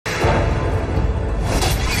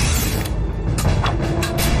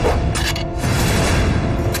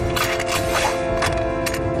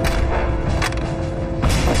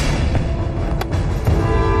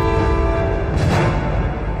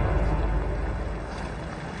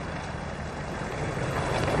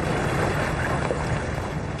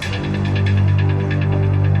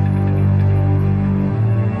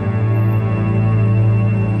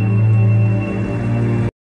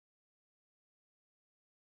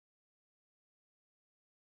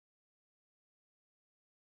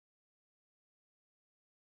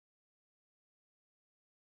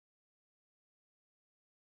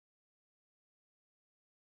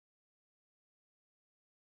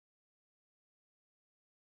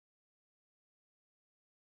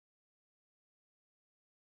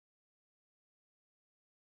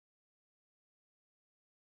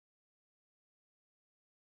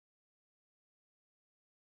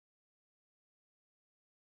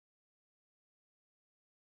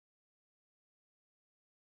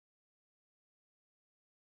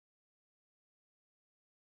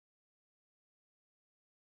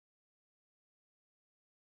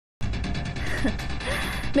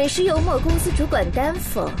美食油墨公司主管丹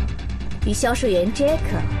佛与销售员杰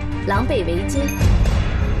克狼狈为奸，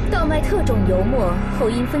倒卖特种油墨后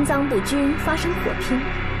因分赃不均发生火拼，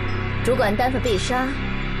主管丹佛被杀，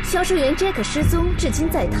销售员杰克失踪，至今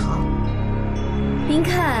在逃。您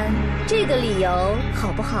看这个理由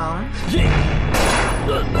好不好啊？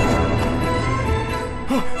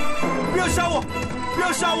不要杀我！不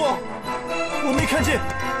要杀我！我没看见，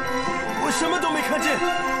我什么都没看见。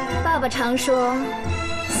爸爸常说，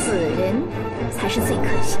死人才是最可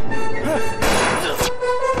惜。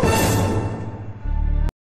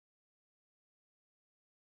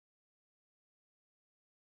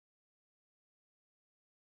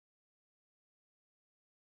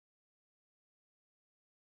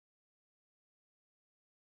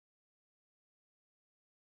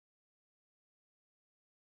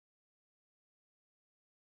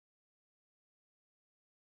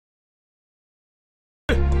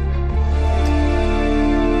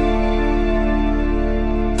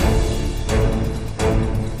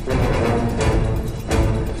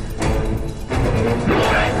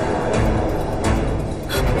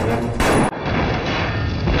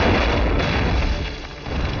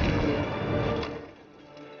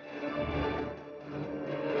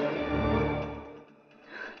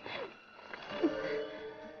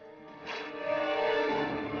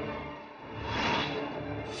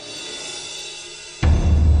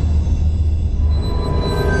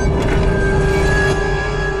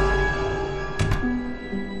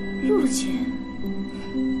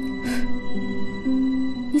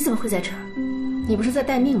怎么会在这儿？你不是在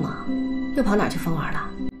待命吗？又跑哪儿去疯玩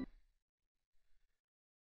了？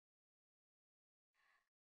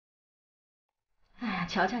哎呀，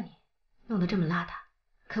瞧瞧你，弄得这么邋遢，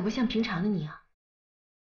可不像平常的你啊。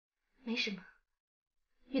没什么，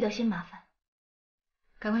遇到些麻烦。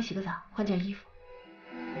赶快洗个澡，换件衣服。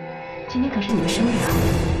今天可是你的生日啊！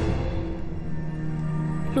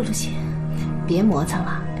露露姐，别磨蹭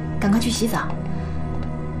了，赶快去洗澡。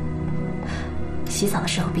洗澡的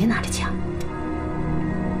时候别拿着枪。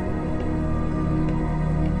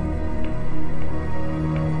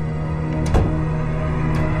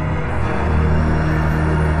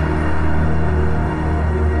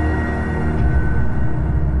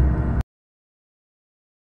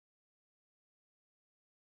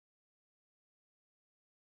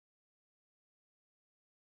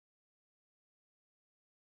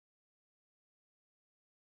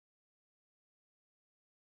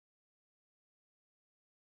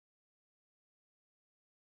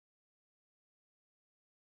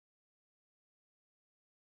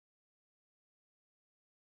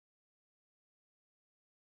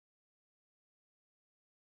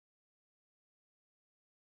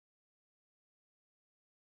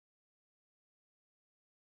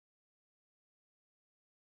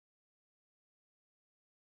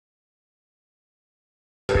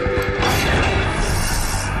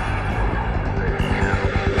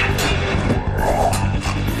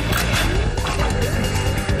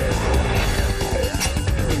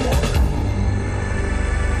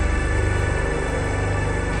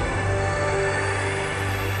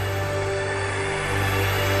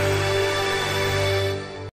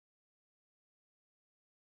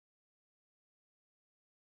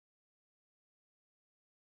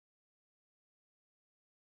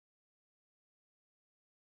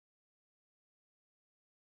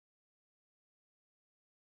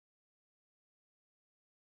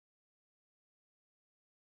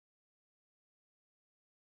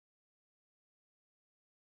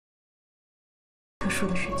特殊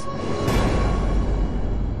的事情。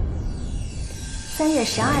3月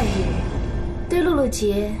12日，对露露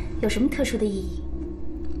节有什么特殊的意义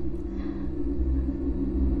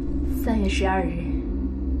？3月12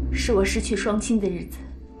日是我失去双亲的日子。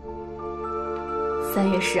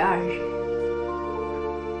3月12日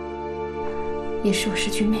也是我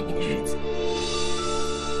失去妹妹的日子。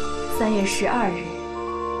3月12日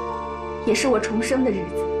也是我重生的日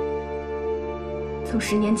子。从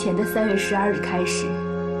10年前的3月12日开始，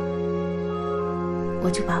我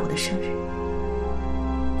就把我的生日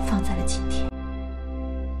放在了今天。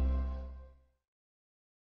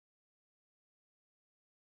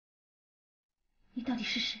你到底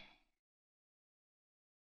是谁？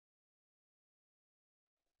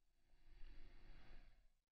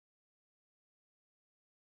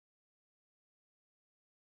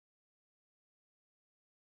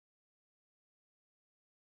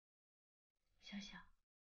小小，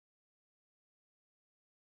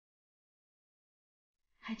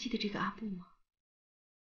还记得这个阿布吗？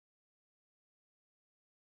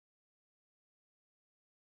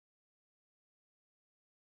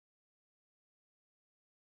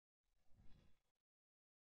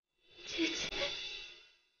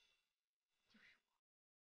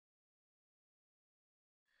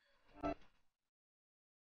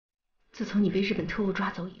自从你被日本特务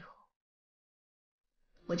抓走以后，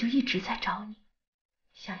我就一直在找你，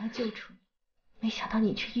想要救出你，没想到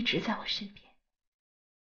你却一直在我身边，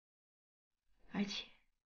而且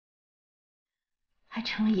还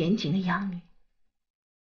成了严谨的养女，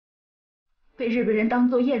被日本人当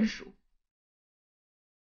作鼹鼠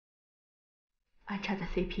安插在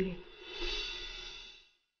CPA。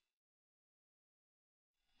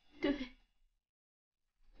对，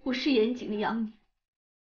我是严谨的养女，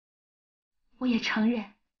我也承认，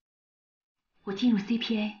我进入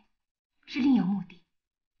CPA 是另有目的，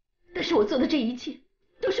但是我做的这一切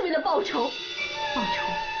都是为了报仇。报仇？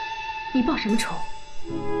你报什么仇？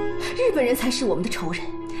日本人才是我们的仇人，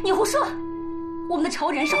你胡说！我们的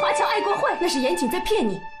仇人是华侨爱国会，那是严谨在骗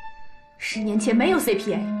你。10年前没有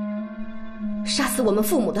CPA， 杀死我们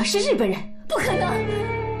父母的是日本人，不可能！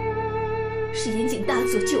是严谨大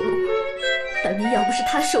佐救了我，当年要不是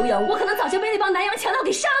他收养我，可能早就被那帮南洋强盗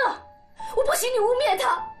给杀了。我不许你污蔑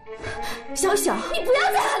他，小小，你不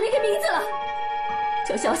要再喊那个名字了。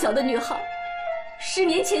叫小小的女孩，10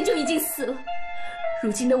年前就已经死了，如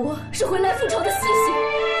今的我是回来复仇的死刑。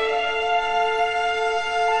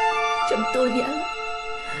这么多年了，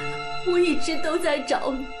我一直都在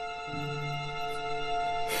找你。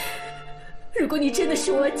如果你真的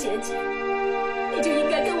是我姐姐，你就应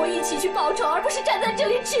该跟我一起去报仇，而不是站在这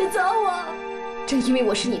里指责我。正因为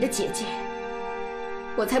我是你的姐姐，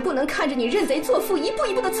我才不能看着你认贼作父，一步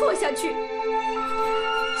一步的错下去。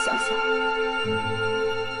小小，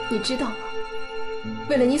你知道吗？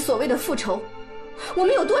为了你所谓的复仇，我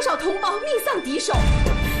们有多少同胞命丧敌手？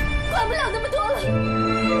管不了那么多了。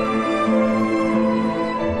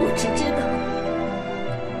我只知道，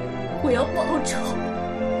我要报仇。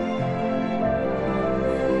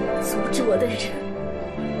阻止我的人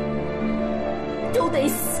都得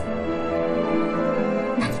死。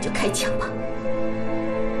那你就开枪吧。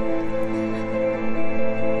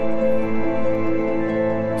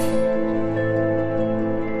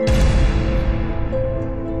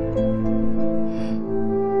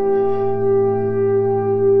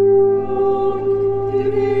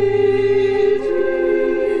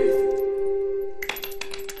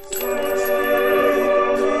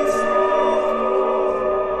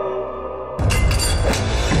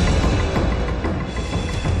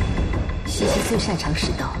最擅长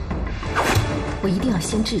使刀，我一定要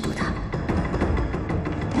先制住他，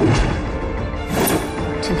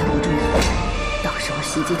趁他不注意，到时候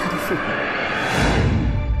袭击他的腹部，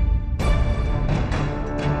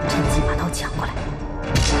趁机把刀抢过来。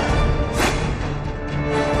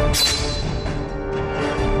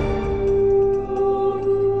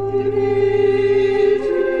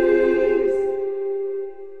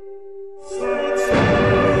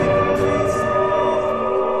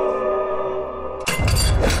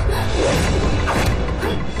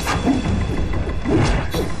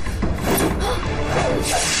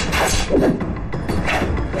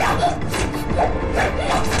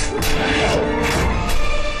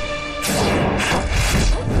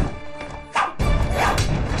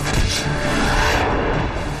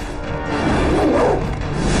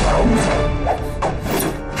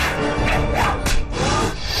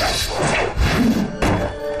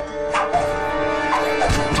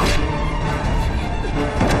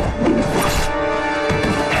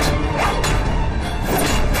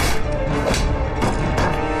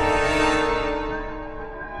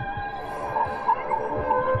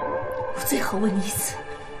最后问你一次，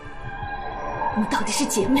我们到底是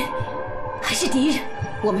姐妹还是敌人？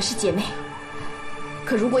我们是姐妹，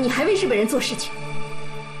可如果你还为日本人做事情，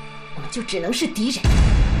我们就只能是敌人。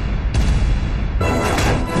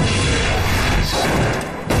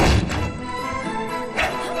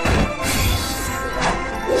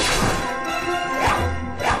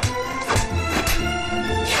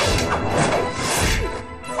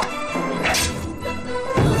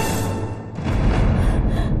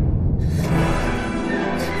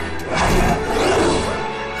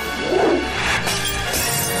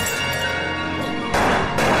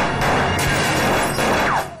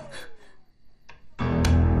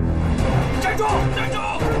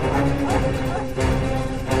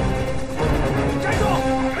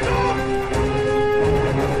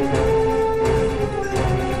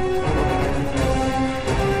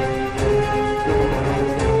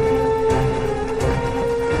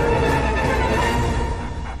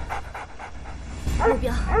目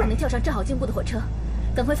标可能跳上正好经过的火车，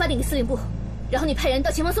赶快发电给司令部，然后你派人到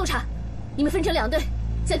前方搜查。你们分成2队，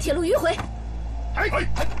向铁路迂回。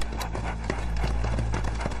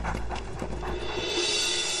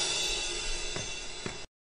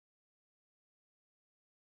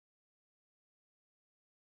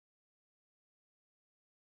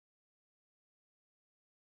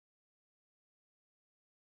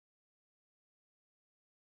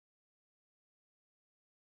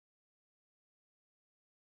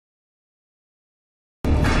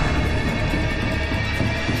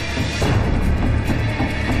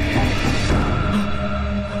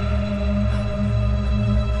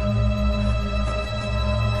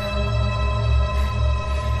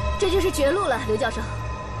这就是绝路了，刘教授，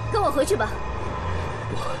跟我回去吧。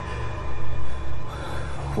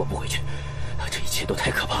我不回去，这一切都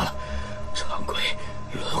太可怕了。长轨、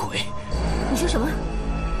轮回。你说什么？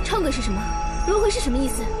长轨是什么？轮回是什么意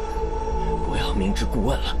思？不要明知故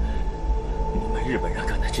问了。你们日本人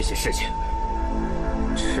干的这些事情，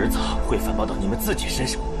迟早会反报到你们自己身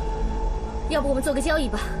上。要不我们做个交易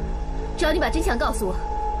吧？只要你把真相告诉我，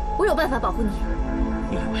我有办法保护你。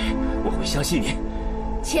你以为我会相信你？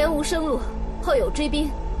前无生路，后有追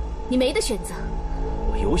兵，你没得选择。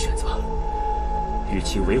我有选择，与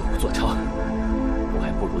其为虎作伥，我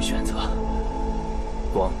还不如选择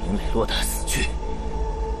光明磊落的死去。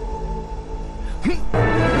刘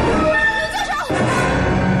教授！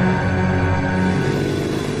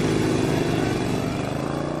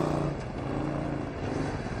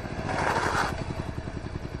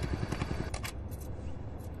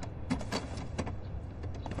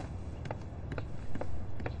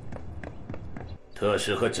特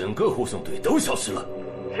使和整个护送队都消失了。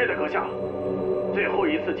是的，阁下。最后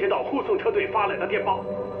一次接到护送车队发来的电报，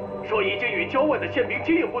说已经与郊外的宪兵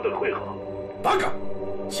接应部队会合。八嘎！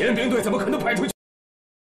宪兵队怎么可能派出去？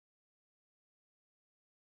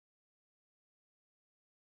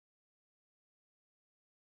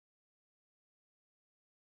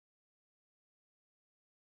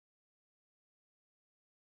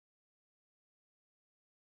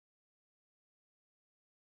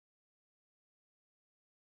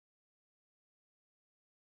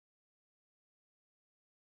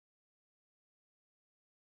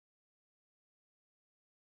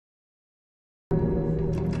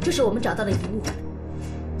这是我们找到的遗物。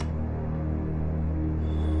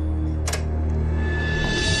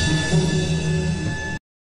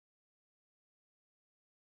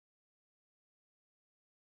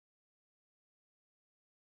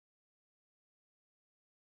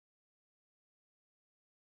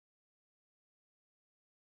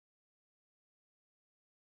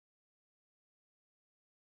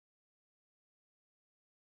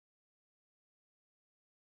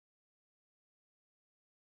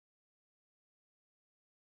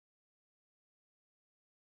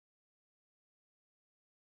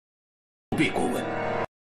必过问。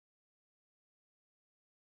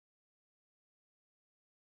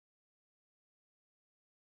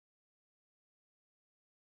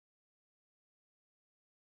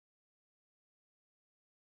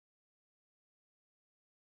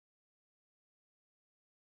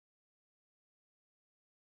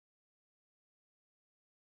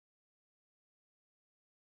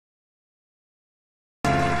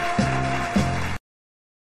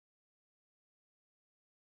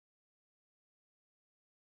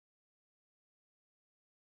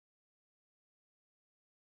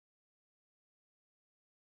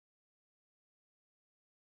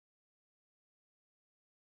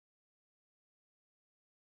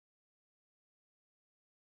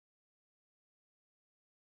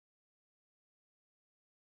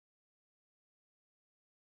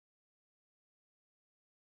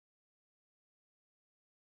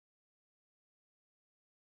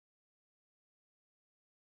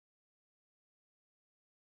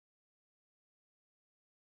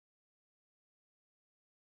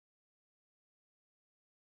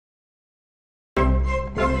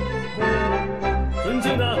尊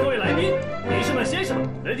敬的各位来宾、女士们、先生们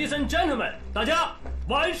 ，Ladies and Gentlemen， 大家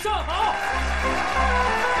晚上好！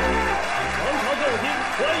王朝歌舞厅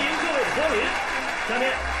欢迎各位的光临。下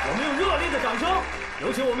面我们用热烈的掌声，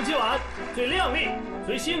有请我们今晚最靓丽、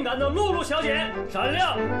最性感的露露小姐闪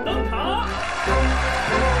亮登场。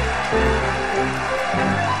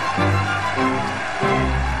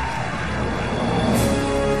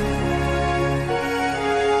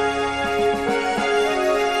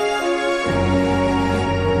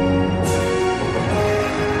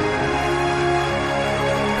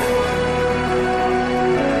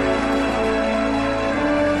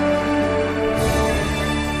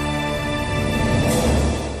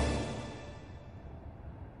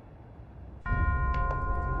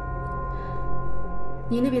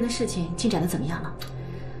你那边的事情进展的怎么样了？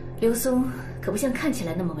刘松可不像看起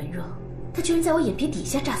来那么文弱，他居然在我眼皮底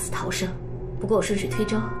下炸死逃生。不过我顺水推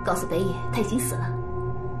舟，告诉北野他已经死了。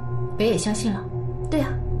北野相信了？对啊，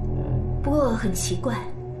不过很奇怪，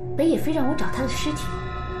北野非让我找他的尸体。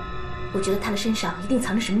我觉得他的身上一定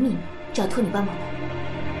藏着什么秘密，这要托你帮忙了。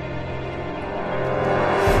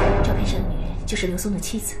照片上的女人就是刘松的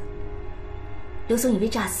妻子。刘松以为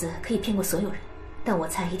诈死可以骗过所有人，但我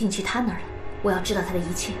猜一定去他那儿了。我要知道他的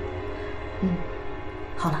一切。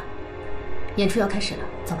好了，演出要开始了，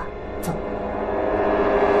走吧，走。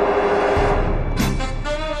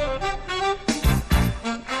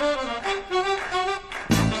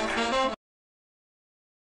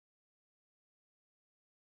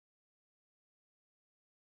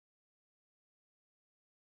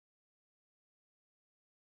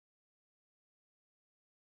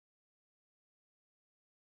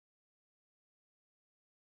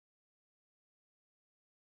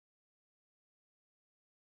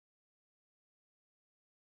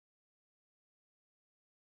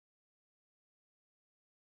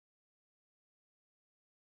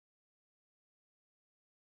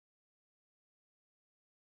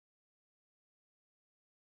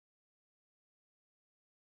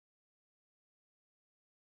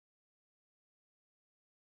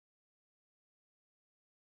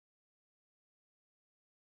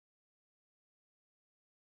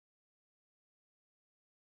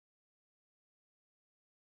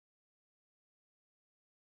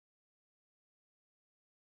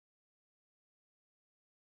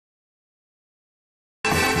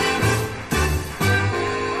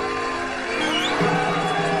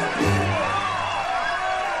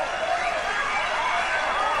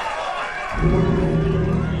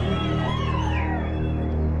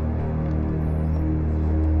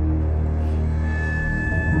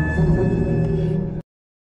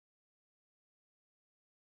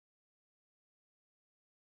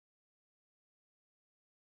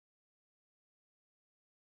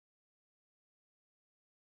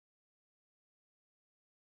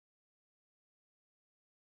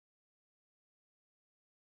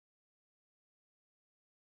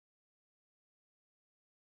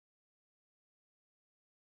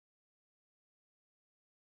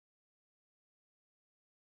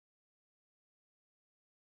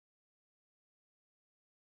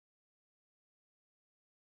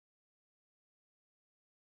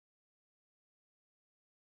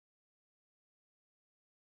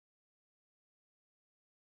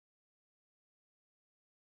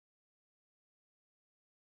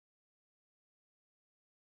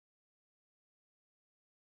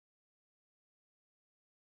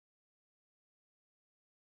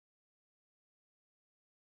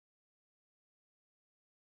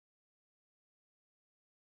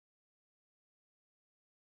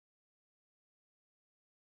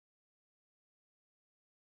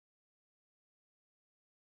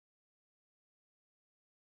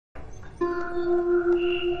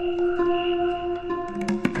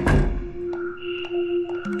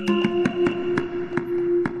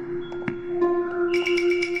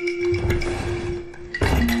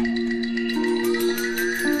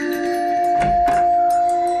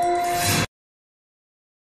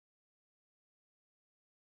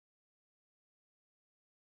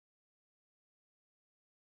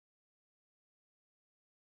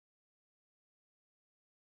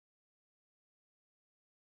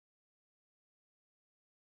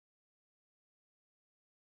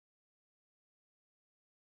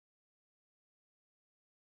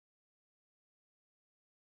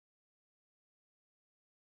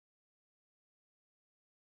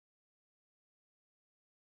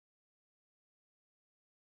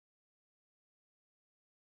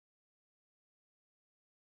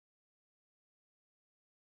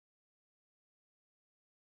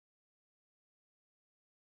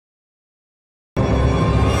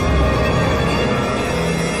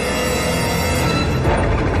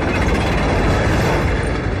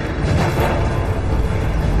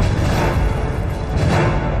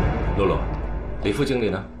李副经理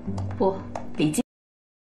呢？不，李经。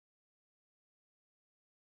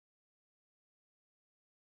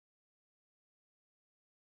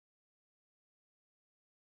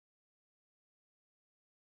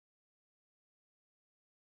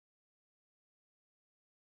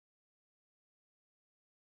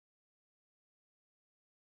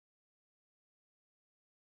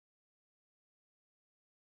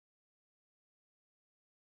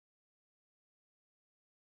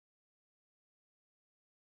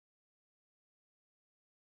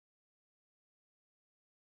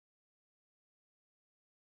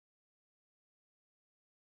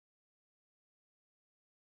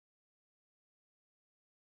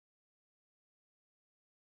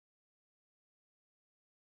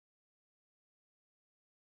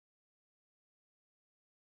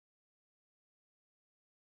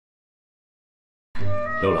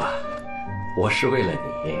露露，我是为了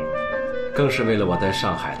你，更是为了我在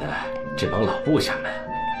上海的这帮老部下们，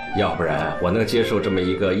要不然我能接受这么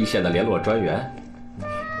一个一线的联络专员？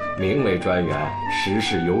名为专员，实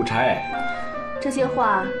是邮差。这些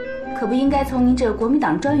话可不应该从您这国民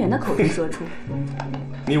党专员的口中说出。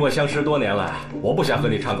你我相识多年了，我不想和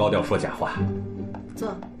你唱高调说假话。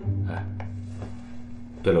坐。哎，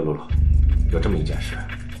对了，露露，有这么一件事。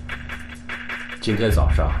今天早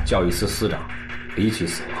上，教育司司长离奇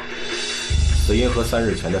死亡，死因和3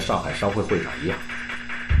日前的上海商会会长一样，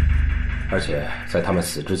而且在他们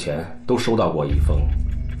死之前都收到过一封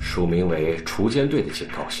署名为“锄奸队”的警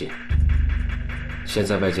告信。现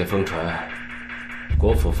在外界疯传，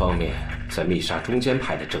国府方面在密杀中间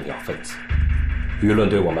派的政要分子，舆论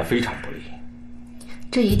对我们非常不利。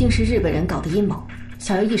这一定是日本人搞的阴谋，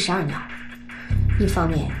想要一石二鸟。一方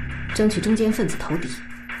面争取中间分子投敌，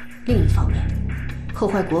另一方面破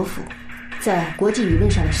坏国府在国际舆论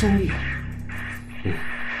上的声誉。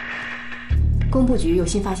工部局有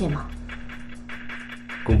新发现吗？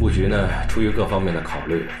工部局呢，出于各方面的考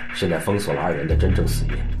虑，现在封锁了2人的真正死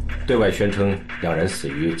因，对外宣称2人死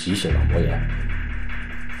于急性脑膜炎。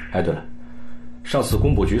哎，对了，上次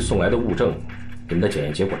工部局送来的物证，你们的检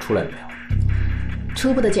验结果出来了没有？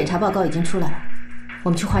初步的检查报告已经出来了，我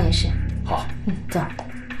们去化验室。好，走。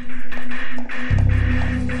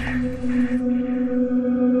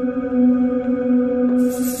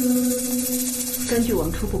根据我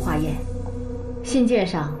们初步化验，信件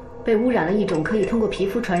上被污染了一种可以通过皮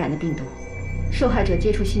肤传染的病毒，受害者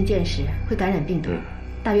接触信件时会感染病毒，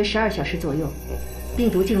大约12小时左右，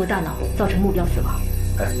病毒进入大脑，造成目标死亡。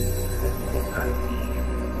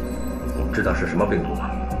你知道是什么病毒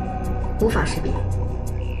吗？无法识别，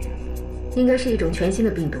应该是一种全新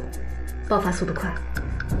的病毒，爆发速度快，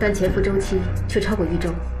但潜伏周期却超过1周，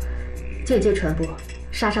间接传播，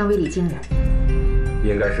杀伤威力惊人。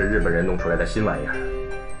应该是日本人弄出来的新玩意儿。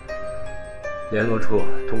联络处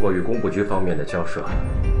通过与工部局方面的交涉，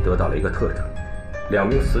得到了一个特征：2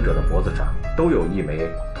名死者的脖子上都有一枚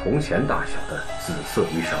铜钱大小的紫色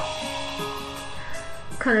淤伤。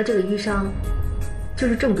看来这个淤伤就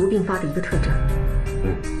是中毒并发的一个特征。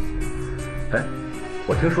哎，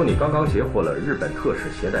我听说你刚刚截获了日本特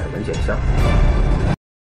使携带的文件箱。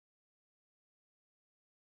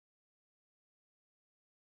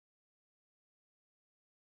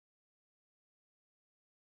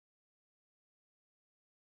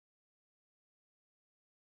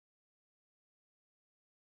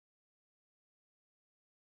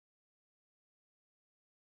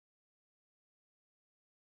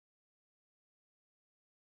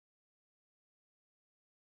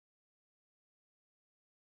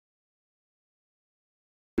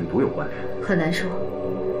病毒有关联？很难说，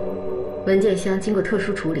文件箱经过特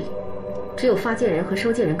殊处理，只有发件人和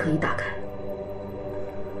收件人可以打开。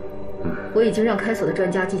我已经让开锁的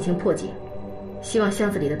专家进行破解，希望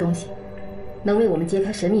箱子里的东西能为我们揭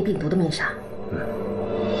开神秘病毒的面纱。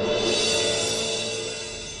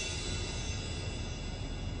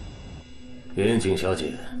严景小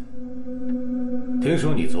姐，听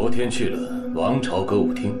说你昨天去了王朝歌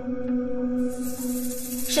舞厅。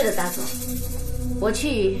是的，大佐，我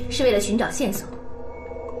去是为了寻找线索。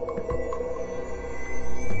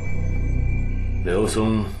刘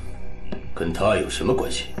松跟他有什么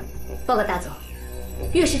关系？报告大佐，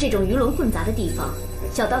越是这种鱼龙混杂的地方，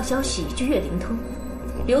小道消息就越灵通。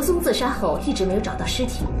刘松自杀后一直没有找到尸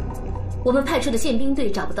体，我们派出的宪兵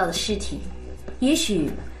队找不到的尸体，也许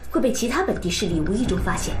会被其他本地势力无意中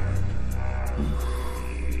发现。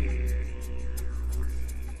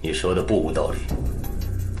你说的不无道理。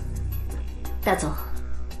大佐，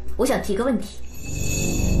我想提个问题。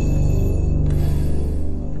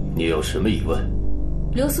你有什么疑问？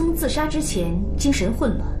刘松自杀之前精神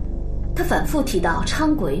混乱，他反复提到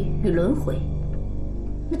伥鬼与轮回，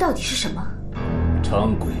那到底是什么？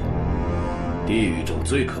伥鬼，地狱中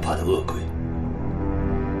最可怕的恶鬼，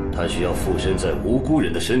他需要附身在无辜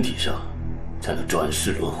人的身体上，才能转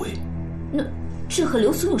世轮回。那这和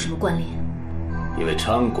刘松有什么关联？因为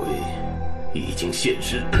伥鬼已经现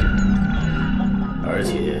世，而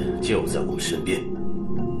且就在我们身边。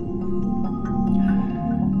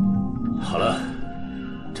好了，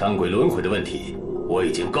伥鬼轮回的问题我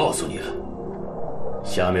已经告诉你了，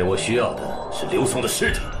下面我需要的是刘松的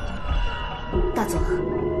尸体。大佐，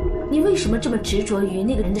你为什么这么执着于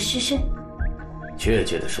那个人的尸身？确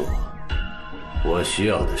切的说，我需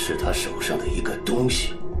要的是他手上的一个东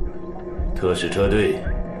西。特使车队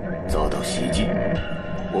遭到袭击，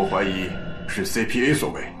我怀疑是 CPA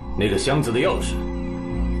所为。那个箱子的钥匙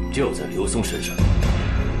就在刘松身上。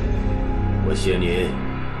我限你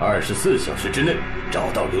24小时之内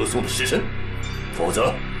找到刘松的尸身，否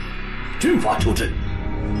则军法处置。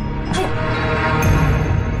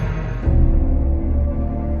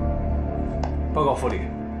报告副理，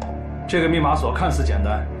这个密码锁看似简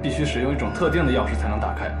单，必须使用一种特定的钥匙才能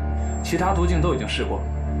打开，其他途径都已经试过，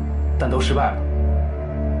但都失败了。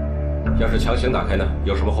要是强行打开呢，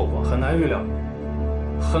有什么后果？很难预料，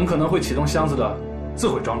很可能会启动箱子的自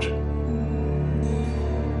毁装置。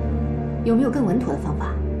有没有更稳妥的方法？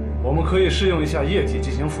我们可以试用一下液体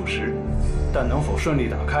进行腐蚀，但能否顺利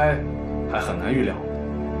打开，还很难预料。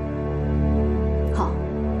好，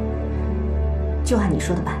就按你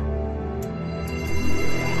说的办。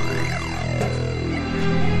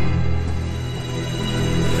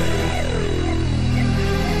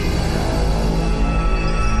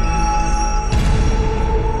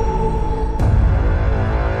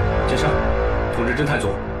剑山，通知侦探组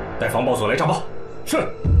带防爆锁来查报。是。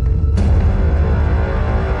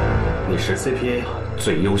你是 CPA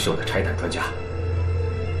最优秀的拆弹专家，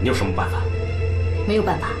你有什么办法？没有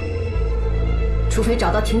办法，除非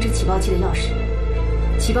找到停止起爆器的钥匙。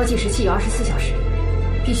起爆计时器有24小时，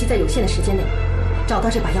必须在有限的时间内找到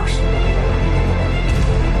这把钥匙。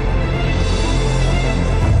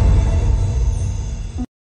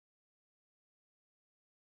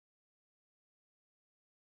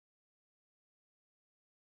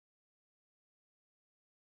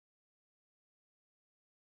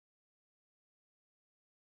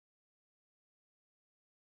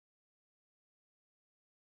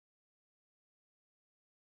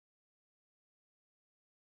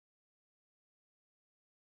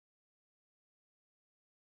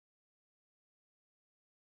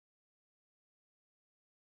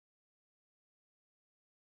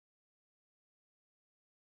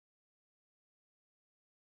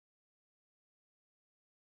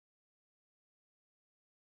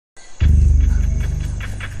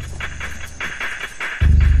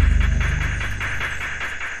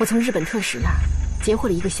我从日本特使那儿截获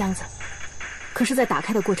了一个箱子，可是，在打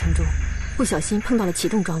开的过程中，不小心碰到了启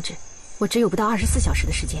动装置。我只有不到24小时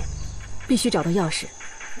的时间，必须找到钥匙，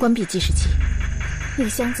关闭计时器。那个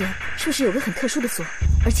箱子是不是有个很特殊的锁？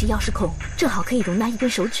而且钥匙孔正好可以容纳一根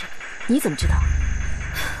手指。你怎么知道？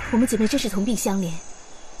我们姐妹真是同病相怜。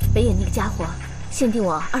北野那个家伙限定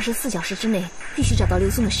我24小时之内必须找到刘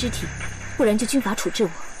松的尸体，不然就军法处置我。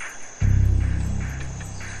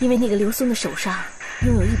因为那个刘松的手上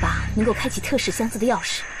拥有一把能够开启特使箱子的钥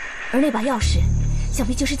匙，而那把钥匙想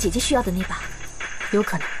必就是姐姐需要的那把。有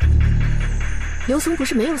可能。刘松不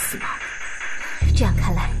是没有死吗？这样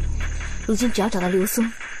看来，如今只要找到刘松，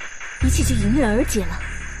一切就迎刃而解了。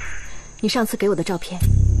你上次给我的照片，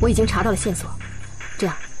我已经查到了线索。这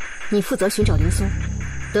样，你负责寻找刘松，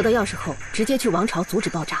得到钥匙后直接去王朝阻止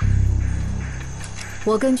爆炸。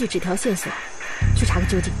我根据纸条线索去查个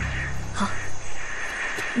究竟。好。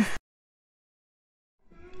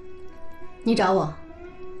你找我？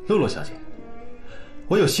露露小姐，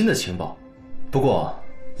我有新的情报，不过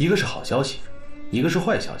一个是好消息，一个是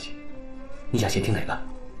坏消息，你想先听哪个？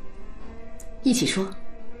一起说。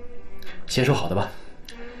先说好的吧。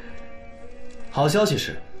好消息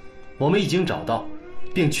是，我们已经找到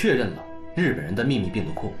并确认了日本人的秘密病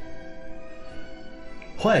毒库。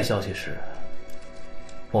坏消息是，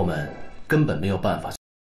我们根本没有办法。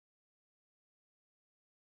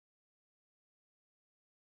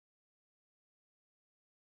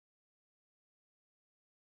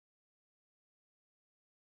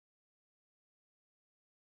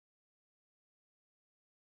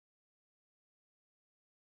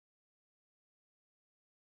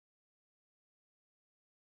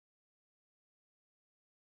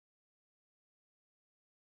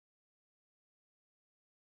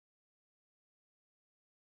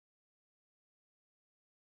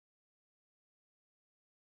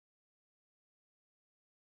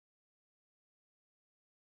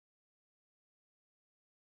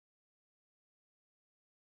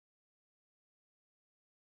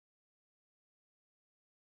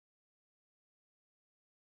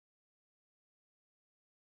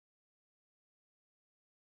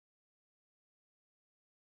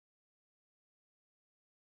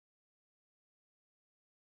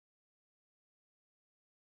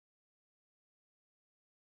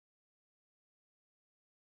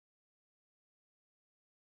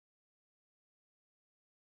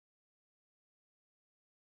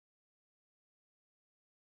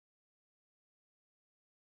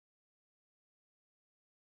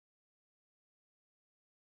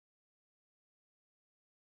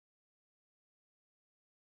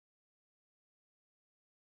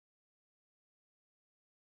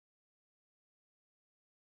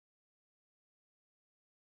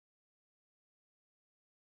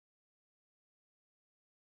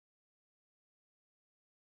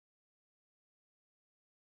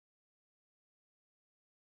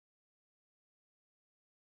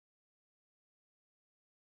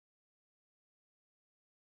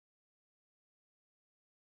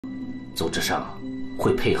组织上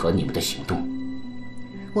会配合你们的行动。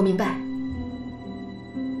我明白，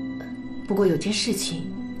不过有件事情。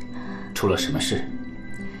出了什么事？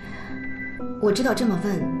我知道这么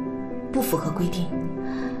问不符合规定，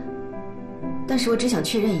但是我只想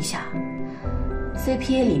确认一下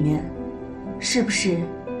 ，CPA 里面是不是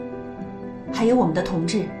还有我们的同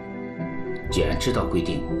志？既然知道规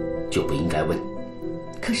定，就不应该问。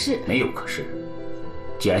可是没有可是，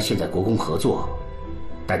既然现在国共合作，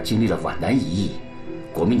但经历了皖南一役，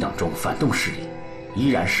国民党中反动势力依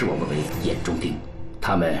然视我们为眼中钉，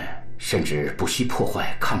他们甚至不惜破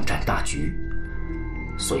坏抗战大局。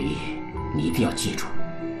所以你一定要记住，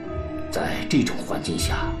在这种环境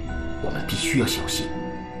下，我们必须要小心。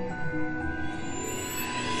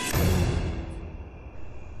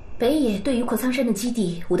北野对于阔苍山的基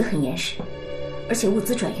地捂得很严实，而且物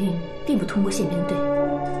资转运并不通过宪兵队。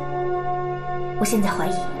我现在怀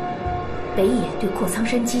疑，北野对阔苍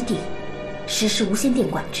山基地实施无线电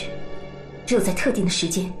管制，只有在特定的时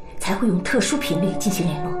间才会用特殊频率进行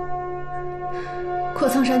联络。阔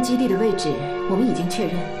苍山基地的位置我们已经确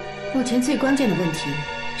认，目前最关键的问题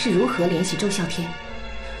是如何联系周啸天。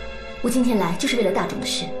我今天来就是为了大冢的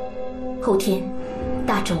事，后天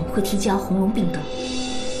大冢会提交红龙病毒，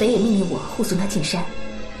北野命令我护送他进山。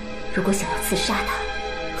如果想要刺杀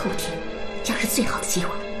他，后天将是最好的机会。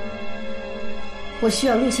我需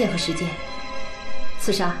要路线和时间，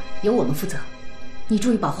刺杀由我们负责，你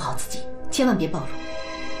注意保护好自己，千万别暴露。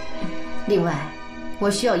另外，我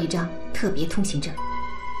需要一张特别通行证。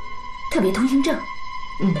特别通行证？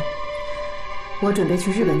我准备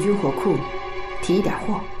去日本军火库提一点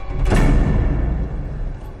货。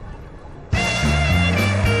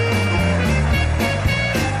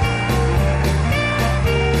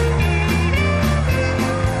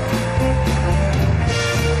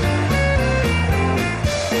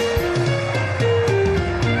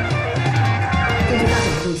根据大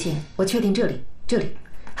冢的路线，我确定这里、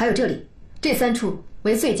还有这里，这3处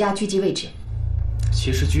为最佳狙击位置。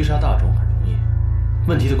其实狙杀大冢很容易，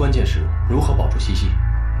问题的关键是如何保住西西。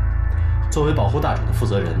作为保护大冢的负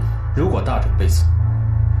责人，如果大冢被刺，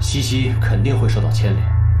西西肯定会受到牵连，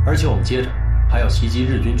而且我们接着还要袭击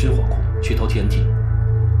日军军火库去偷 TNT。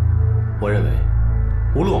我认为，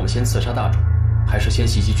无论我们先刺杀大冢，还是先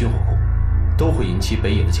袭击军火库，都会引起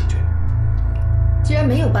北野的警觉。既然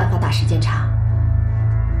没有办法打时间差，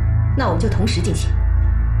那我们就同时进行。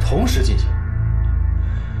同时进行？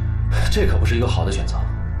这可不是一个好的选择，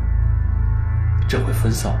这会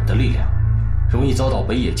分散我们的力量，容易遭到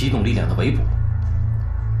北野机动力量的围捕。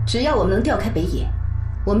只要我们能调开北野，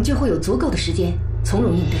我们就会有足够的时间从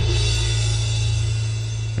容应对。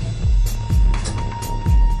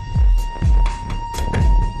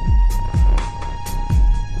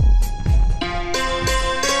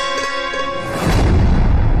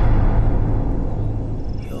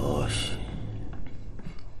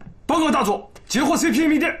报告大佐，截获 CPA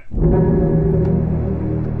密电。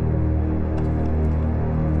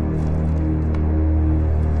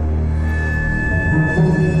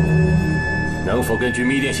能否根据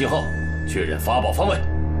密电信号确认发报方位？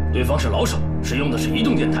对方是老手，使用的是移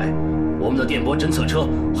动电台，我们的电波侦测车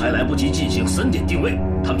还来不及进行3点定位，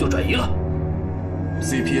他们就转移了。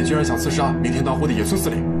CPA 居然想刺杀明天当活的野村司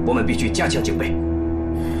令，我们必须加强警备。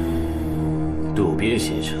渡边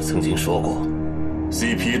先生曾经说过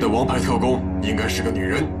 ，CPA 的王牌特工应该是个女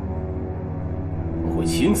人。我会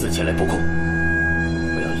亲自前来布控，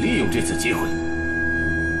我要利用这次机会，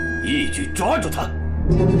一举抓住他。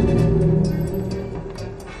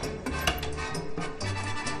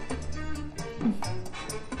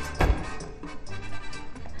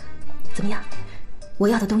怎么样？我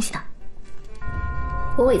要的东西呢？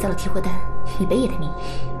我伪造了提货单，以北野的名义。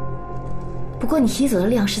不过你提走的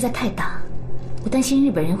量实在太大，我担心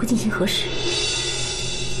日本人会进行核实。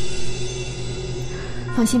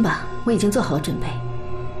放心吧，我已经做好了准备。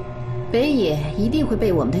北野一定会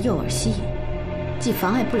被我们的诱饵吸引，既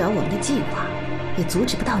妨碍不了我们的计划，也阻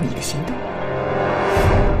止不到你的行动。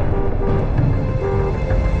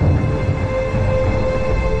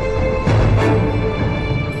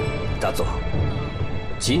大佐，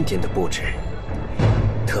今天的布置，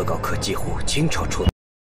特高课几乎倾巢出。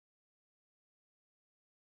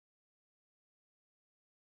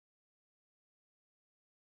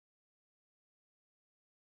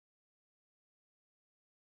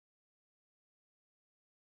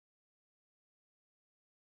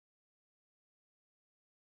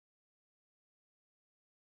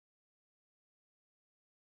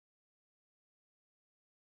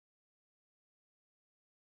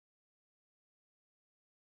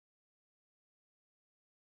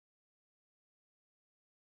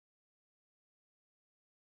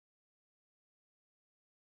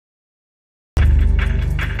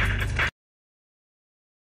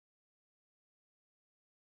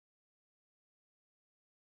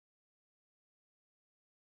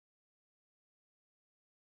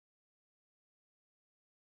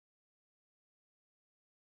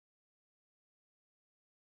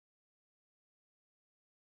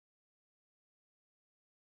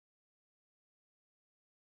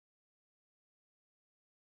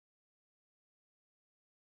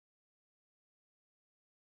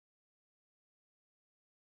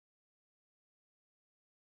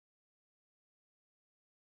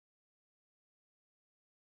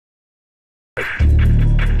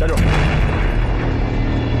站住！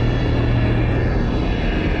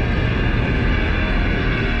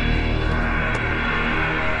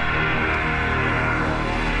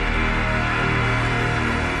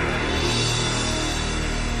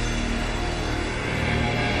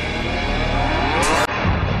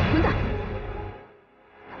混蛋！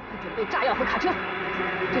快准备炸药和卡车，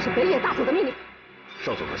这是北野大佐的命令。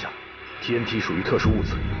少佐阁下 ，TNT 属于特殊物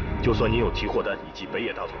资，就算您有提货单以及北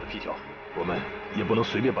野大佐的批条，我们也不能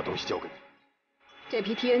随便把东西交给你。这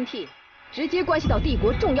批 TNT 直接关系到帝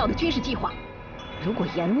国重要的军事计划，如果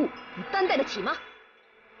延误，你担待得起吗？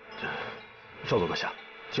少佐阁下，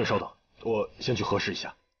请稍等，我先去核实一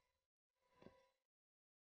下。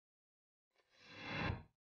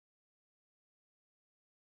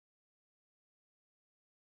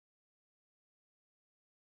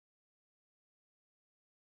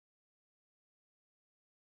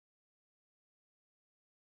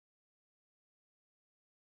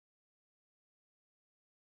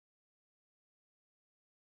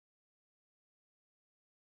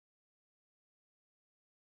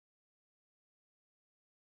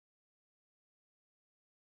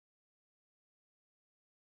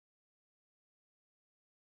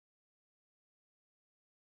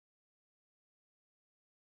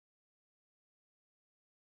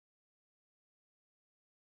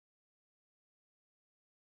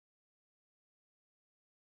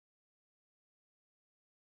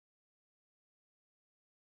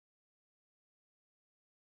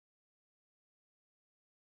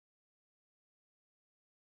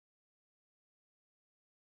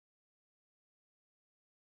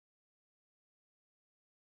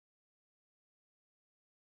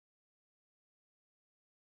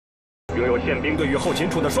拥有宪兵队与后勤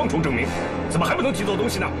处的双重证明，怎么还不能提走东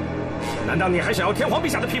西呢？难道你还想要天皇陛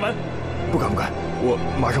下的批文？不敢，我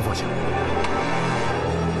马上放下。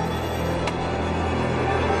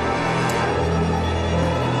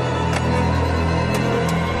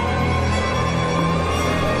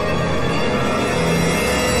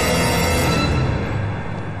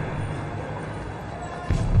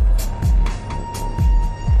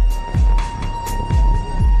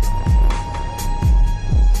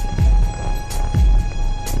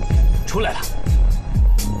出来了。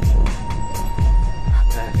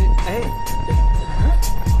哎，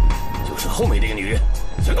就是后面这个女人，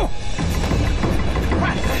行动！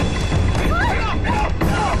快！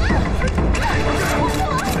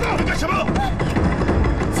干什么？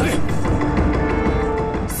司令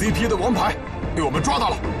 ，CPA 的王牌被我们抓到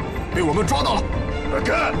了，快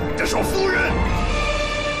看，这是我夫人。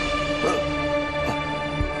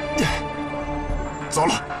糟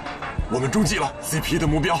了，我们中计了 ，CPA 的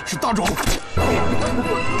目标是大冢。大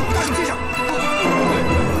冢先生，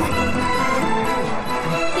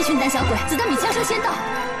一群胆小鬼，子弹比枪声先到，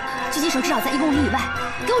狙击手至少在1公里以外，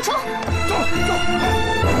给我冲！走！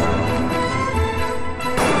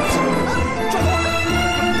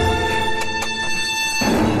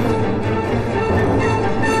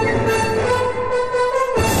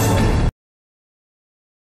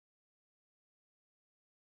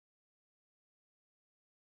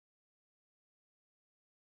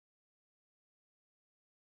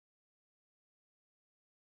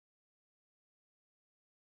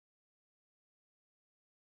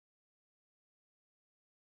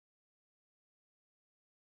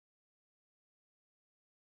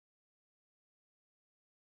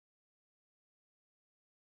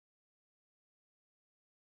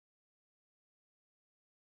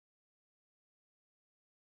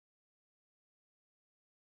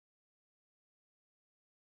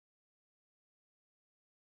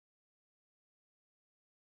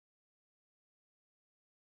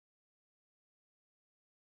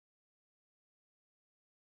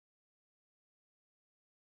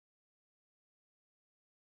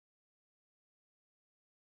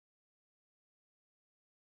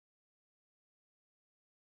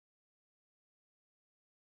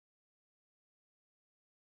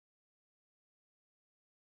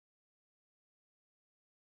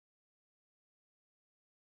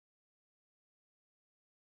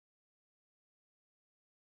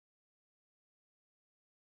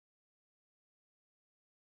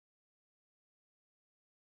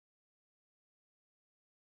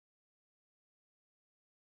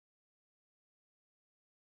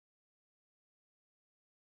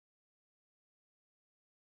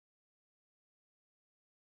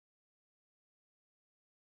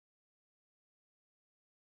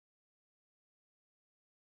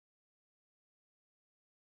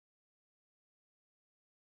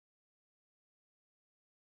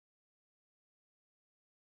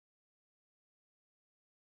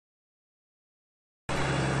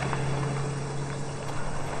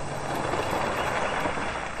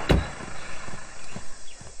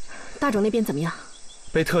大冢那边怎么样？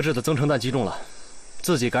被特制的增程弹击中了，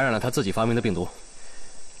自己感染了他自己发明的病毒。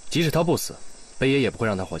即使他不死，北野也不会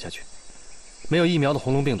让他活下去。没有疫苗的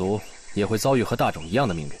红龙病毒也会遭遇和大冢一样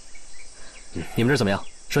的命运。你们这怎么样？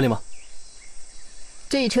顺利吗？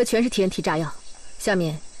这一车全是 TNT 炸药，下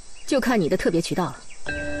面就看你的特别渠道了。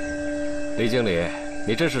李经理，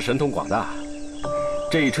你真是神通广大。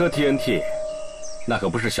这一车 TNT， 那可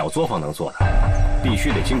不是小作坊能做的，必须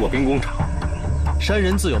得经过兵工厂。山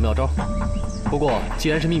人自有妙招，不过既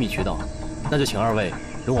然是秘密渠道，那就请二位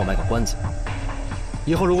容我卖个关子。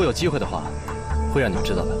以后如果有机会的话，会让你们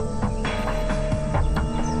知道的。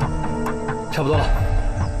差不多了，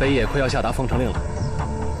北野快要下达封城令了，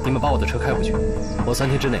你们把我的车开回去，我3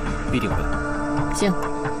天之内必定回来。行。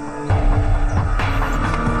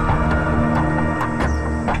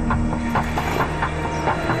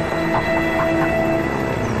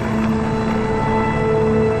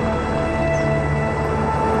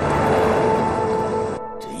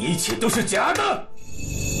一切都是假的。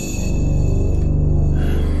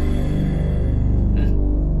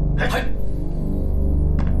嗨，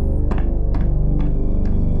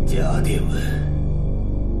假电文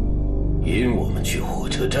引我们去火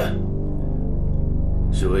车站，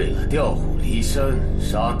是为了调虎离山，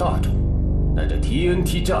杀大冢，带着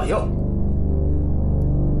TNT 炸药。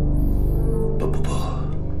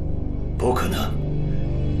不可能！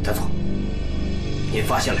大总，您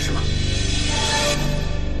发现了什么？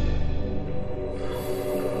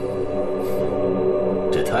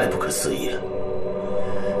这太不可思议了！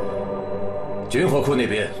军火库那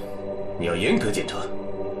边，你要严格检查，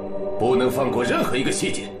不能放过任何一个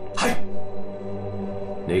细节。嗨，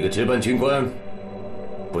那个值班军官，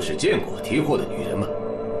不是见过提货的女人吗？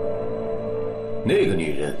那个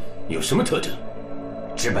女人有什么特征？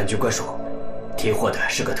值班军官说，提货的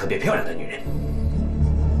是个特别漂亮的女人。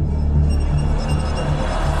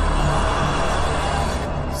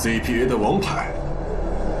CPA 的王牌。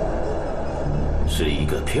是一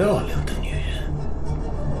个漂亮的女人，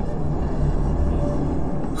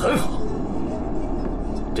很好，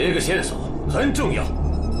这个线索很重要。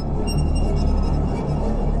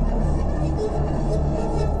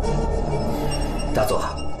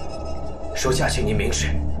属下请您明示。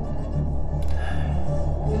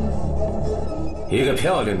一个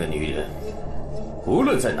漂亮的女人，无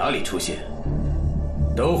论在哪里出现，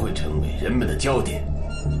都会成为人们的焦点。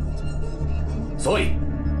所以，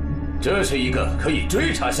这是一个可以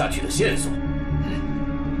追查下去的线索。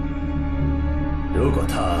如果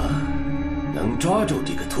他能抓住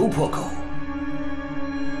这个突破口，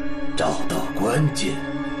找到关键，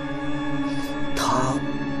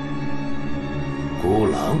孤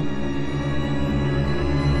狼，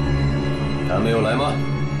他没有来吗？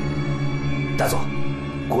大佐，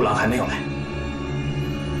孤狼还没有来。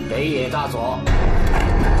北野大佐，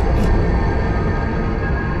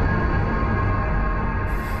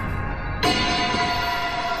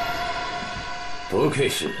不愧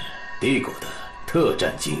是帝国的特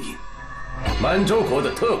战精英，满洲国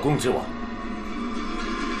的特工之王。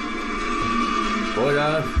果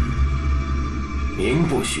然名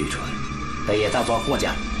不虚传。北野大佐过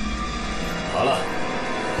奖。好了，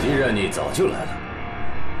既然你早就来了，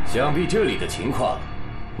想必这里的情况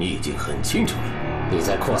你已经很清楚了。你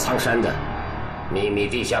在阔苍山的秘密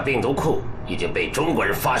地下病毒库已经被中国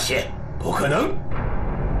人发现。不可能，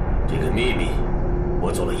这个秘密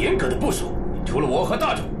我做了严格的部署，除了我和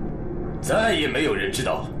大众，再也没有人知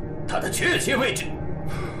道它的确切位置。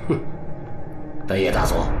哼，北野大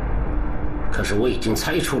佐，可是我已经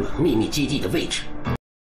猜出了秘密基地的位置。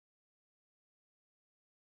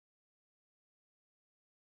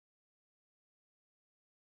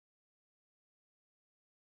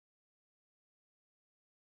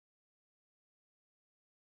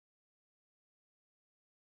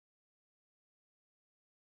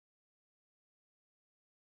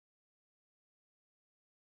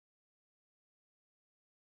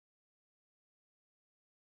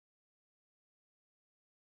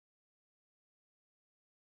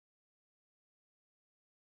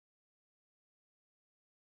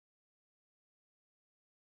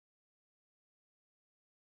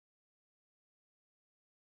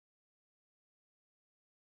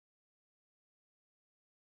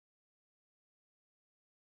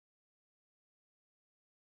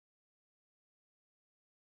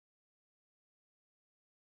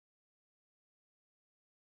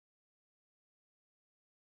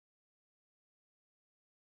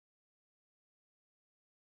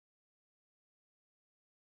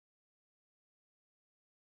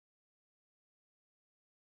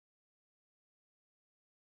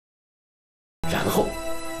然后，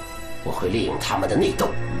我会利用他们的内斗，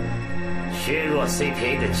削弱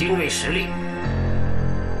CPA 的精锐实力，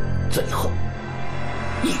最后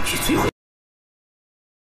一举摧毁。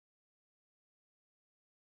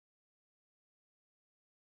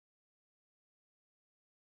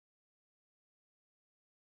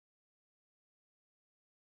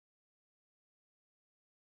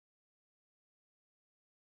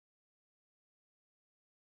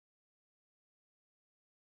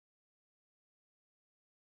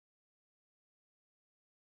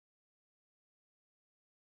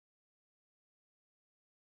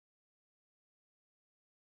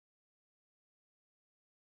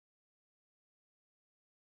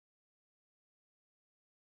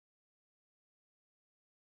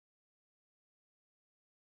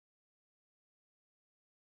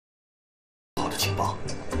情报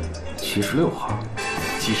，76号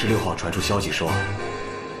，76号传出消息说，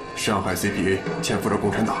上海 CPA 潜伏着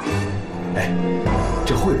共产党。哎，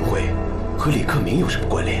这会不会和李克明有什么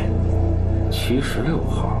关联？76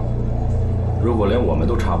号，如果连我们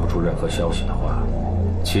都查不出任何消息的话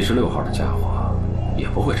，76号的家伙也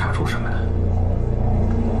不会查出什么的。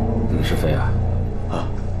是非啊，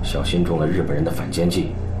小心中了日本人的反间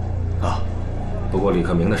计。不过李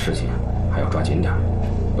克明的事情还要抓紧点，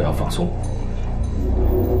不要放松。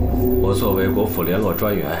我作为国府联络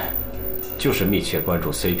专员，就是密切关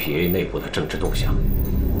注 CPA 内部的政治动向，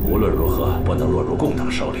无论如何不能落入共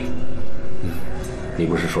党手里。你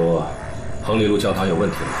不是说亨利路教堂有问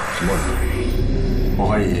题吗？什么问题？我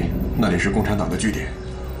怀疑那里是共产党的据点，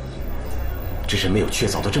只是没有确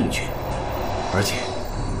凿的证据，而且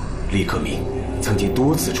李克明曾经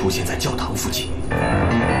多次出现在教堂附近。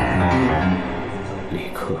李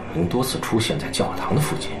克明多次出现在教堂的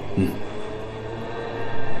附近。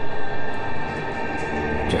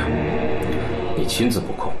这样，你亲自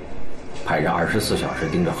布控，派人24小时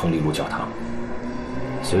盯着亨利路教堂，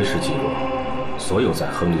随时记录所有在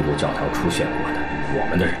亨利路教堂出现过的我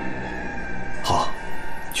们的人。好，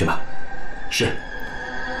去吧。是。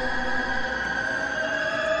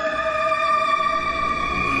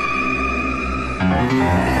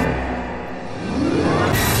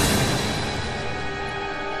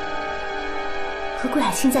和桂海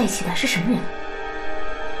清在一起的是什么人？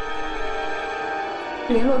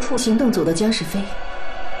联络处行动组的江世飞，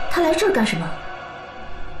他来这儿干什么？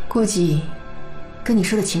估计跟你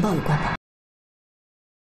说的情报有关吧。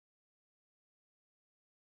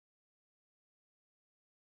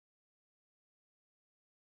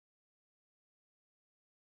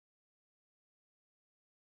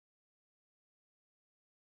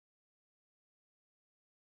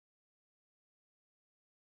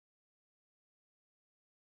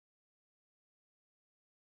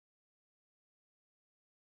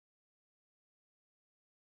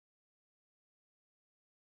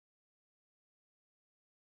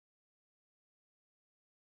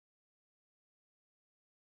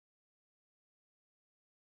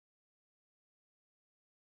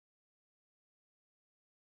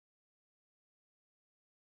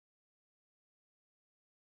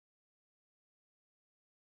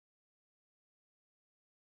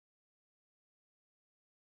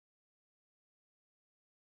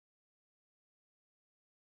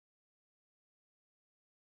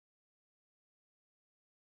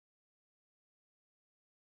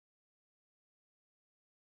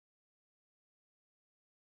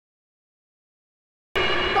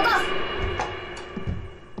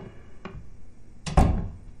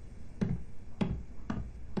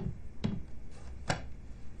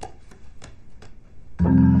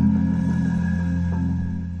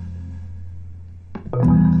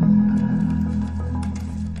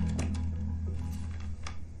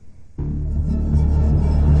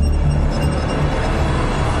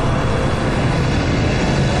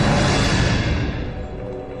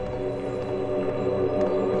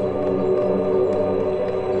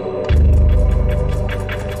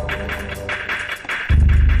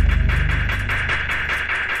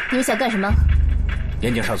你们想干什么？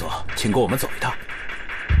岩井少佐，请跟我们走一趟。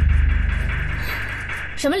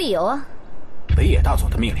什么理由啊？北野大佐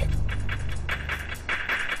的命令。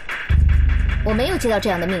我没有接到这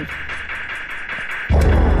样的命令。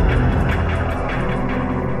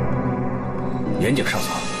岩井少佐，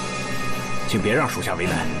请别让属下为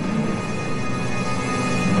难。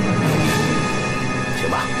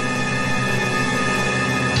行吧。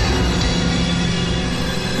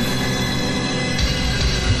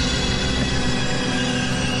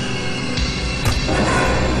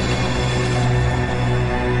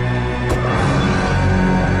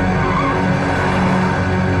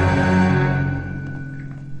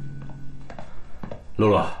露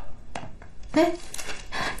露，哎，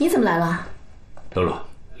你怎么来了？露露，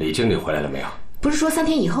李经理回来了没有？不是说3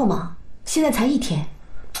天以后吗？现在才1天。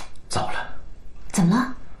糟了！怎么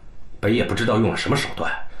了？北野不知道用了什么手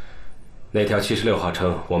段。那条76号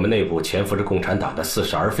称我们内部潜伏着共产党的似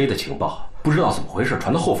是而非的情报，不知道怎么回事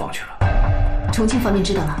传到后方去了。重庆方面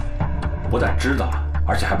知道了？不但知道了，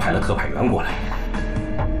而且还派了特派员过来。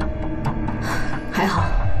还好，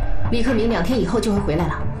李克明2天以后就会回来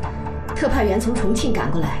了。特派员从重庆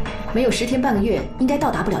赶过来，没有10天半个月，应该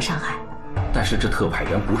到达不了上海。但是这特派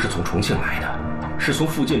员不是从重庆来的，是从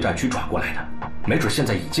附近战区转过来的，没准现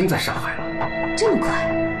在已经在上海了。这么快？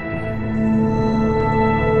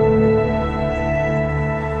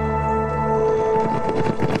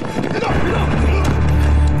别动！别动！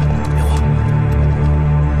别慌！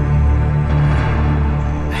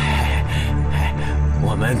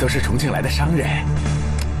我们都是重庆来的商人。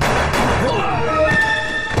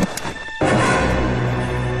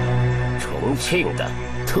重庆的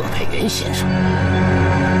特派员先生，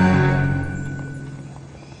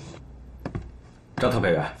张特派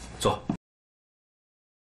员，坐。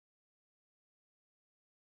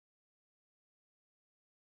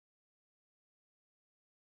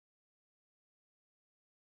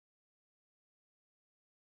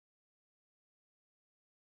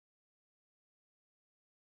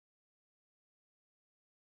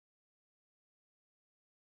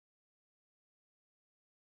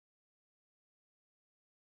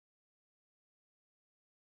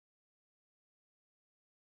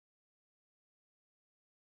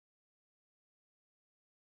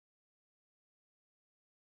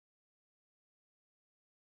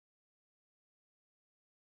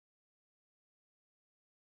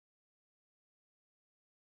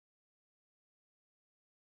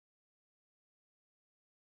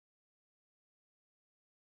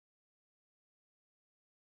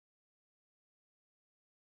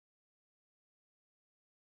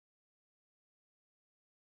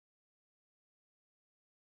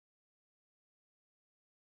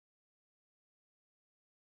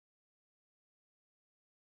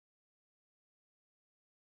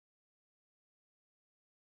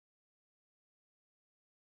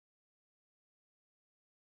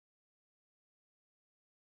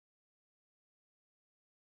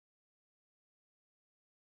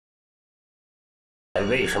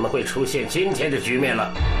为什么会出现今天的局面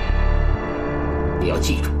了。你要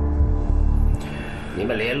记住，你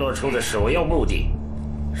们联络处的首要目的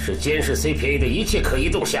是监视 CPA 的一切可疑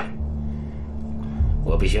动向。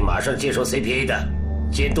我必须马上接手 CPA 的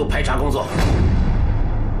监督排查工作。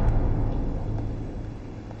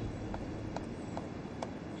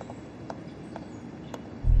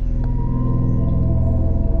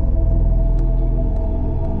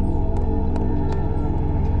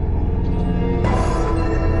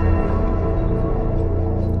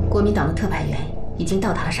国民党的特派员已经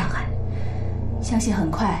到达了上海，相信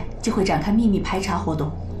很快就会展开秘密排查活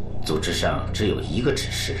动。组织上只有一个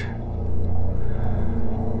指示：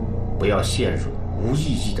不要陷入无意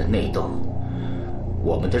义的内斗。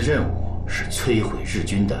我们的任务是摧毁日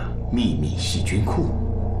军的秘密细菌库。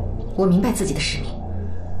我明白自己的使命。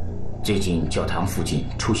最近教堂附近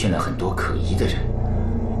出现了很多可疑的人，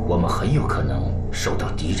我们很有可能受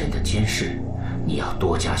到敌人的监视，你要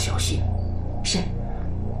多加小心。是。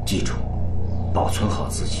记住，保存好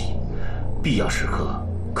自己，必要时刻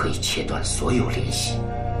可以切断所有联系。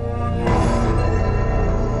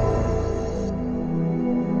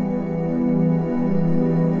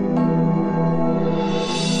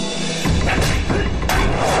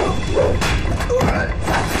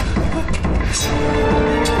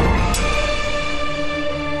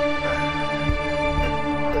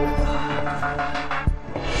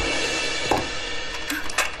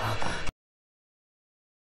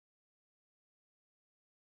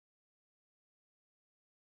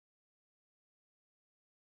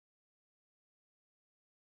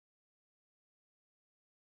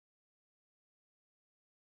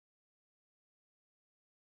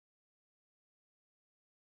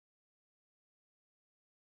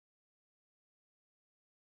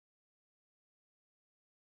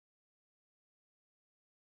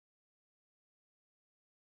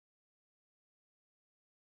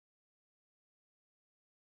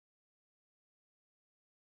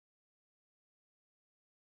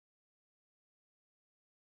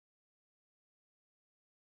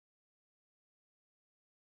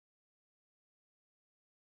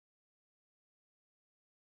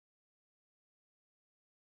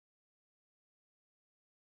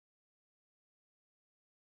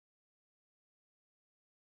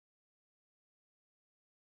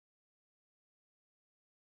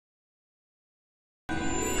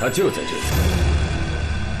他就在这里，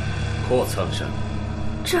货舱上。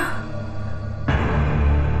这儿，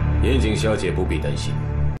严谨小姐不必担心。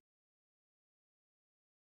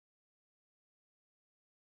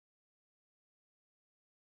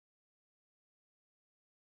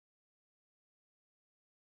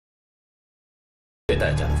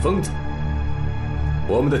代价的疯子，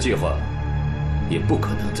我们的计划也不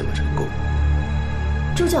可能这么成功。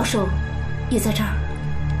周教授也在这儿。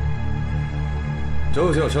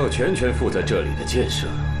周教授全权负责这里的建设。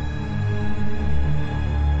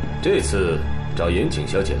这次找严谨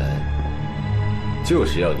小姐来，就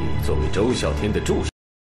是要你作为周啸天的助手。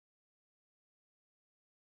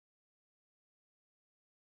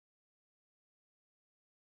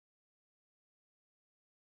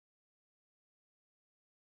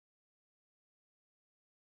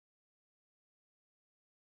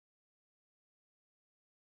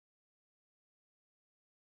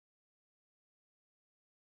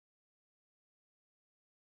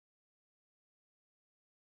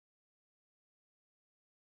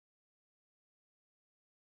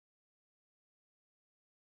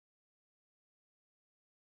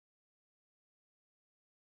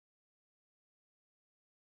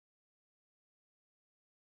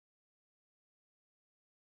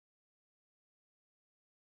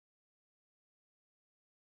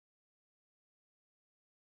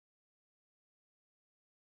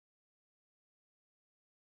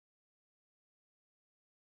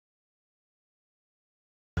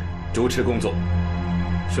主持工作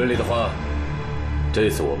顺利的话，这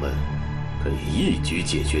次我们可以一举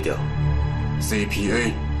解决掉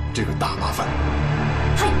CPA 这个大麻烦。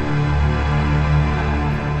嗨。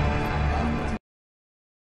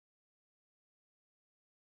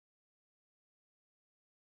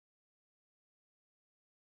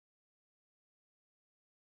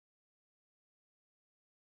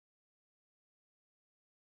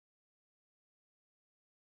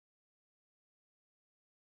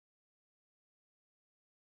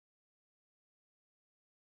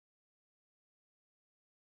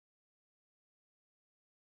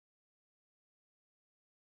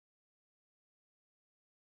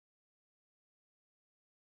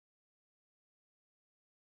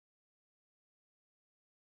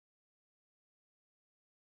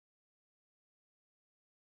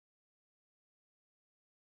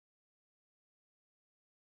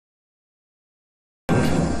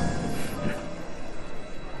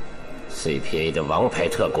CPA 的王牌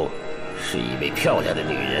特工，是一位漂亮的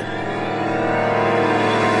女人。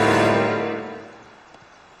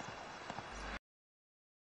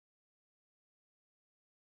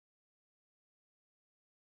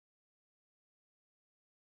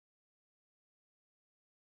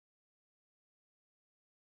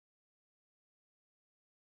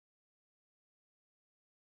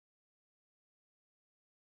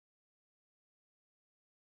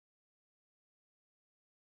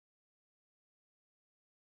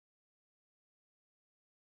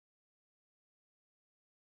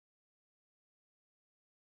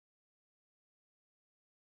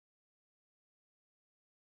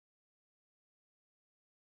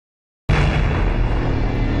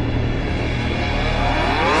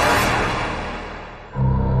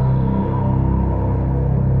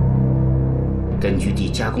根据地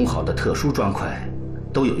加工好的特殊砖块，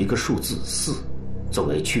都有一个数字4，作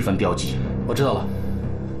为区分标记。我知道了。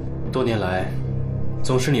多年来，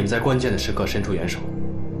总是你们在关键的时刻伸出援手，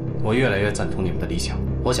我越来越赞同你们的理想。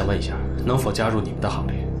我想问一下，能否加入你们的行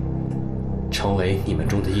列，成为你们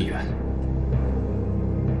中的一员？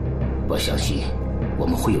我相信我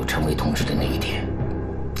们会有成为同志的那一天，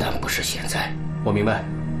但不是现在。我明白，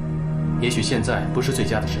也许现在不是最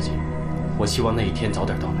佳的时机，我希望那一天早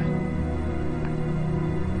点到来。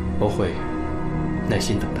我会耐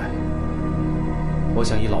心等待。我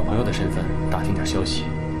想以老朋友的身份打听点消息。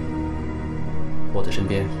我的身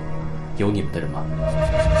边有你们的人吗？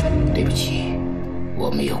对不起，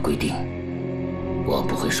我没有规定，我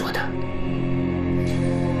不会说的。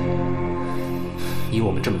以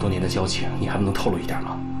我们这么多年的交情，你还不能透露一点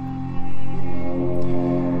吗？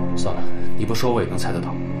算了，你不说我也能猜得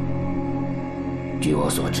到。据我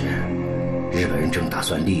所知，日本人正打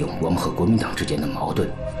算利用我们和国民党之间的矛盾，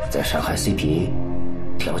在上海 CPA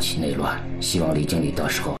挑起内乱，希望李经理到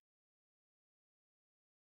时候。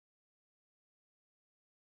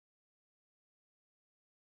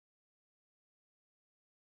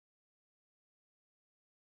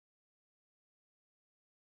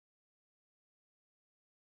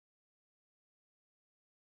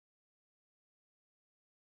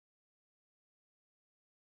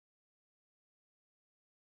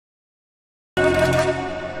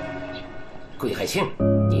桂海清，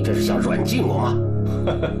你这是想软禁我吗？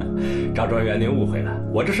张专员，您误会了，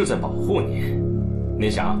我这是在保护您。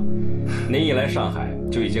您想，您一来上海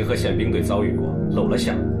就已经和宪兵队遭遇过，露了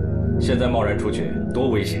馅，现在贸然出去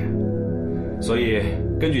多危险。所以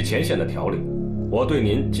根据前线的条例，我对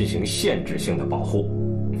您进行限制性的保护。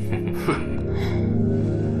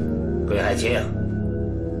桂海清，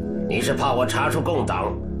你是怕我查出共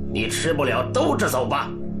党，你吃不了兜着走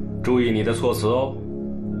吧？注意你的措辞哦。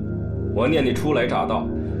我念你初来乍到，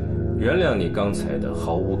原谅你刚才的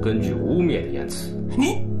毫无根据污蔑的言辞。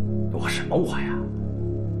我什么我呀？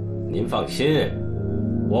您放心，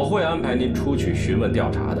我会安排您出去询问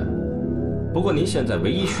调查的。不过您现在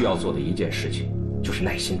唯一需要做的一件事情，就是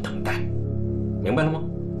耐心等待，明白了吗？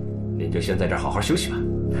您就先在这儿好好休息吧。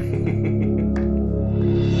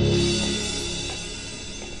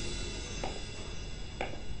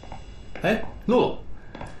哎，露露，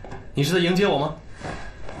你是在迎接我吗？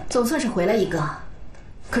总算是回来一个，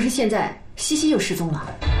可是现在西西又失踪了。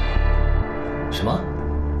什么？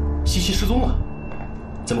西西失踪了？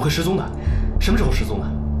怎么会失踪呢？什么时候失踪的？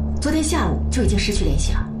昨天下午就已经失去联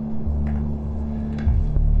系了。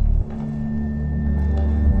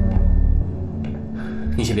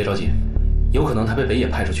你先别着急，有可能他被北野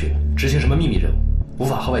派出去执行什么秘密任务，无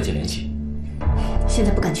法和外界联系。现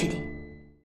在不敢确定。